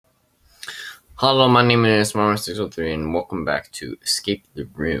Hello, my name is Mama603 and welcome back to Escape the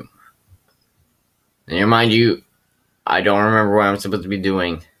Room. And mind you, I don't remember what I'm supposed to be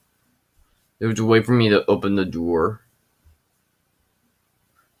doing. There's a way for me to open the door.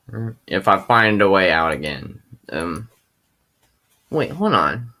 If I find a way out again. Wait, hold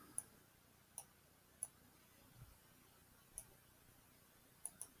on.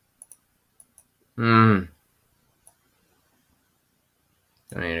 Do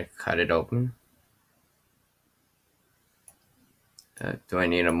I need to cut it open? Do I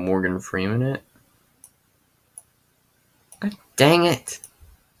need a Morgan Freeman it? God dang it.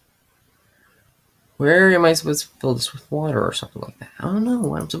 Where am I supposed to fill this with water or something like that? I don't know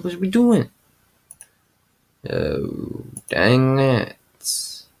what I'm supposed to be doing. Oh, dang it.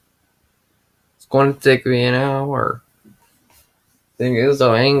 It's going to take me an hour. Thing is,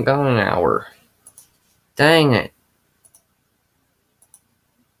 though, I ain't got an hour. Dang it.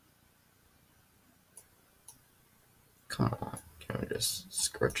 Come on. Can I just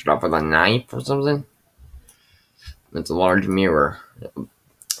scratch it off with a knife or something? It's a large mirror.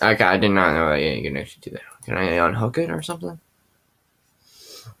 Okay, I did not know that you can actually do that. Can I unhook it or something?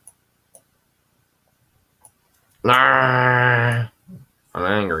 Nah, I'm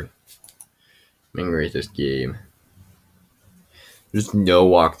angry. I'm angry at this game. There's no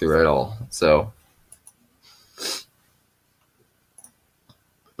walkthrough at all, so.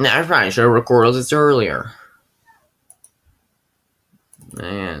 Now, I probably should have recorded this earlier.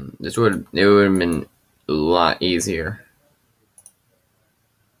 Man, it would have been a lot easier.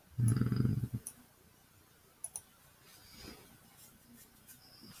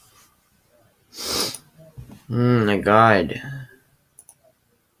 My God.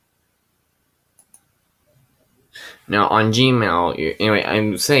 Now on Gmail, anyway,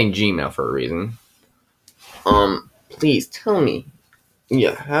 I'm saying Gmail for a reason. Please tell me.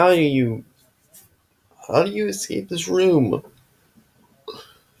 Yeah, how do you escape this room?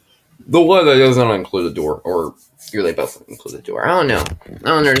 The one that doesn't include the door, or do they both include the door? I don't know.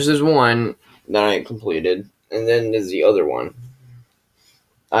 There's this one that I completed, and then there's the other one.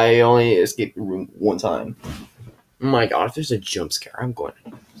 I only escaped the room one time. Oh my God, if there's a jump scare, I'm going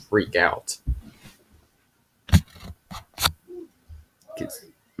to freak out.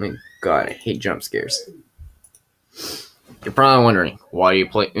 My God, I hate jump scares. You're probably wondering, why do you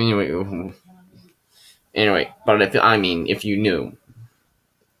play... Anyway, but if you knew...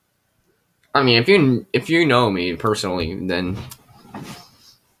 if you know me personally, then...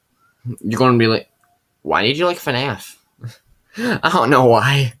 You're going to be like, why did you like FNAF? I don't know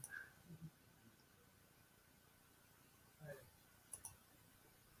why.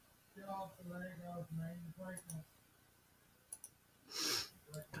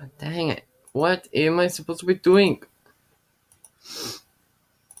 God dang it. What am I supposed to be doing?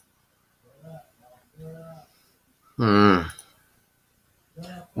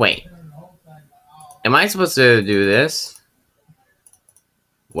 Wait. Am I supposed to do this?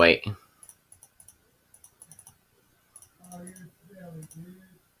 Wait.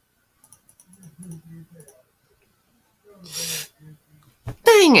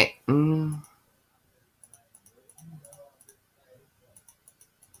 Dang it!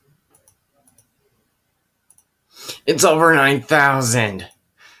 It's over 9,000!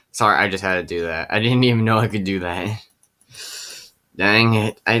 Sorry, I just had to do that. I didn't even know I could do that. Dang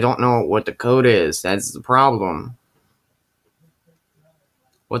it. I don't know what the code is. That's the problem.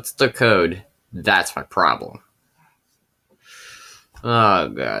 What's the code? That's my problem. Oh,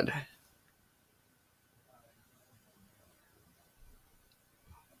 God.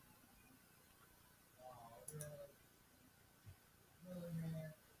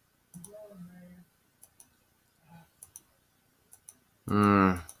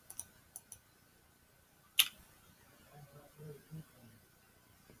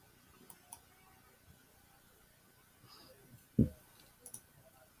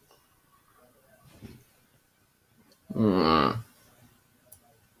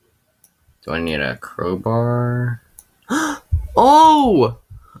 Do I need a crowbar? Oh!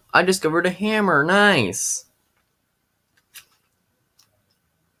 I discovered a hammer. Nice.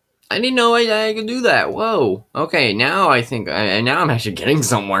 I didn't know I could do that. Whoa. Okay, now I think... now I'm actually getting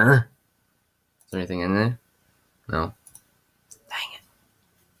somewhere. Is there anything in there? No. Dang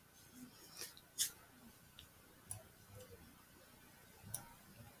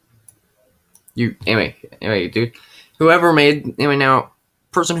it. Anyway, dude. Whoever made... Anyway, now...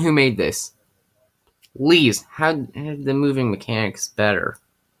 Person who made this. Please, how the moving mechanics better.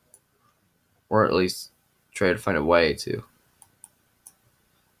 Or at least try to find a way to.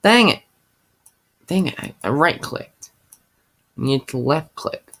 Dang it. I right-clicked. I need to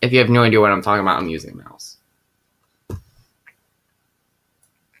left-click. If you have no idea what I'm talking about, I'm using a mouse.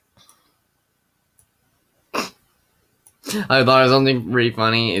 I thought it was something pretty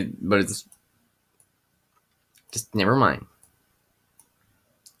funny, but it's just never mind.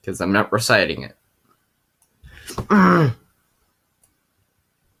 Because I'm not reciting it. The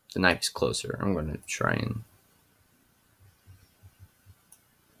knife is closer. I'm going to try and...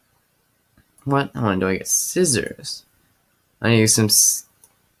 What? I want to do I get scissors. I need some...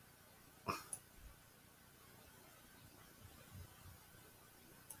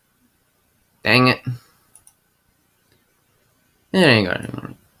 Dang it. It ain't got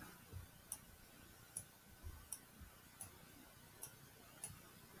anyone.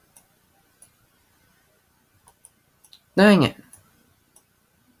 Dang it.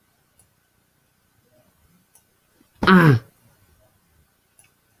 I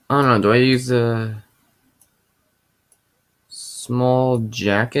don't know. Do I use a small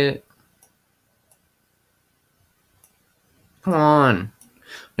jacket? Come on.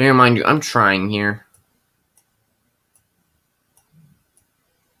 Never mind you. I'm trying here.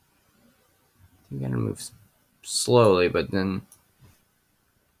 You gotta move slowly, but then...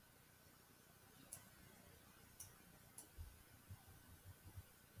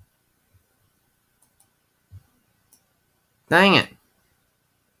 Dang it.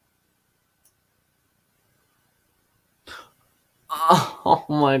 Oh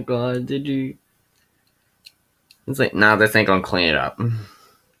my god, did you... It's like, nah, this ain't gonna clean it up.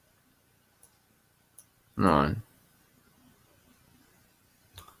 Hold on.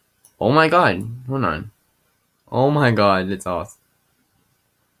 Oh my god, hold on. Oh my god, it's awesome.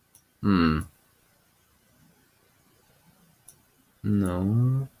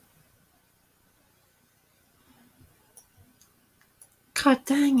 No. God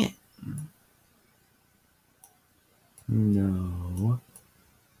dang it. No.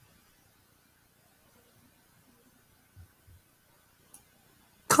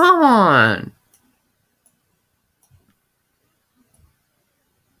 Come on.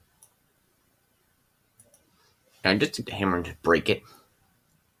 I just took the hammer and just break it.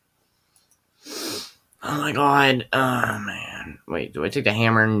 Oh my god. Oh man. Wait, do I take the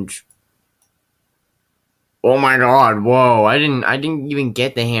hammer and... Oh my god, whoa. I didn't even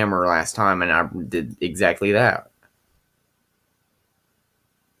get the hammer last time and I did exactly that.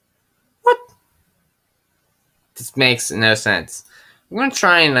 What? This makes no sense. I'm gonna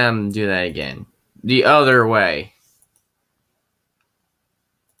try and do that again. The other way.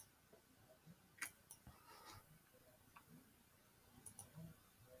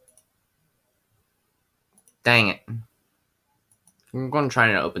 Dang it. I'm gonna try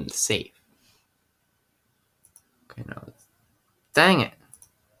to open the safe. Okay, no. Dang it.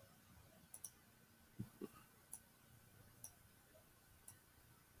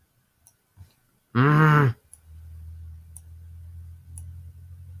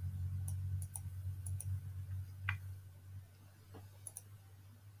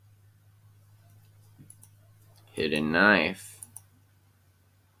 Hidden knife.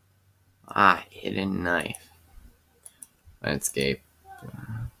 Ah, hidden knife. Landscape.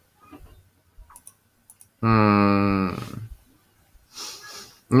 You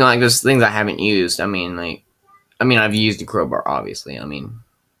know, like those things I haven't used. I've used a crowbar, obviously.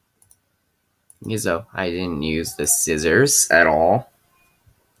 So I didn't use the scissors at all.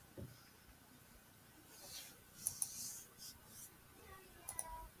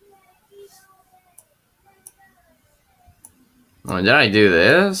 Oh, did I do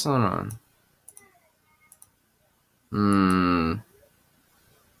this? Hold on.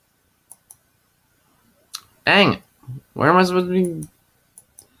 Dang it. Where am I supposed to be?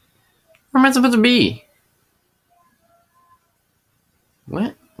 Where am I supposed to be?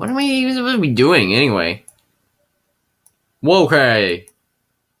 What? What am I even supposed to be doing anyway? Okay.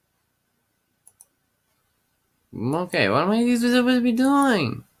 Okay, what am I even supposed to be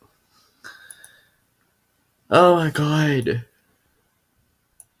doing? Oh my god.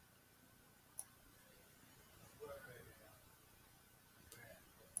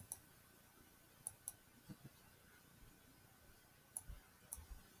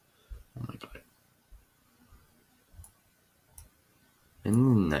 Oh my god. And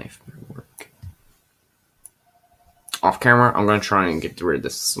the knife would work. Off camera, I'm gonna try and get rid of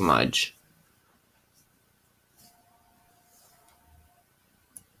this smudge.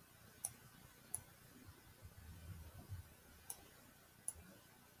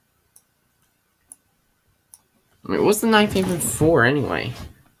 I mean, what's the knife even for anyway?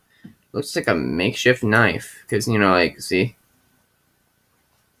 Looks like a makeshift knife. Because, you know, like, see?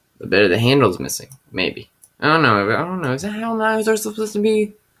 A bit of the handle's missing. Maybe. I don't know. Is that how knives are supposed to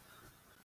be?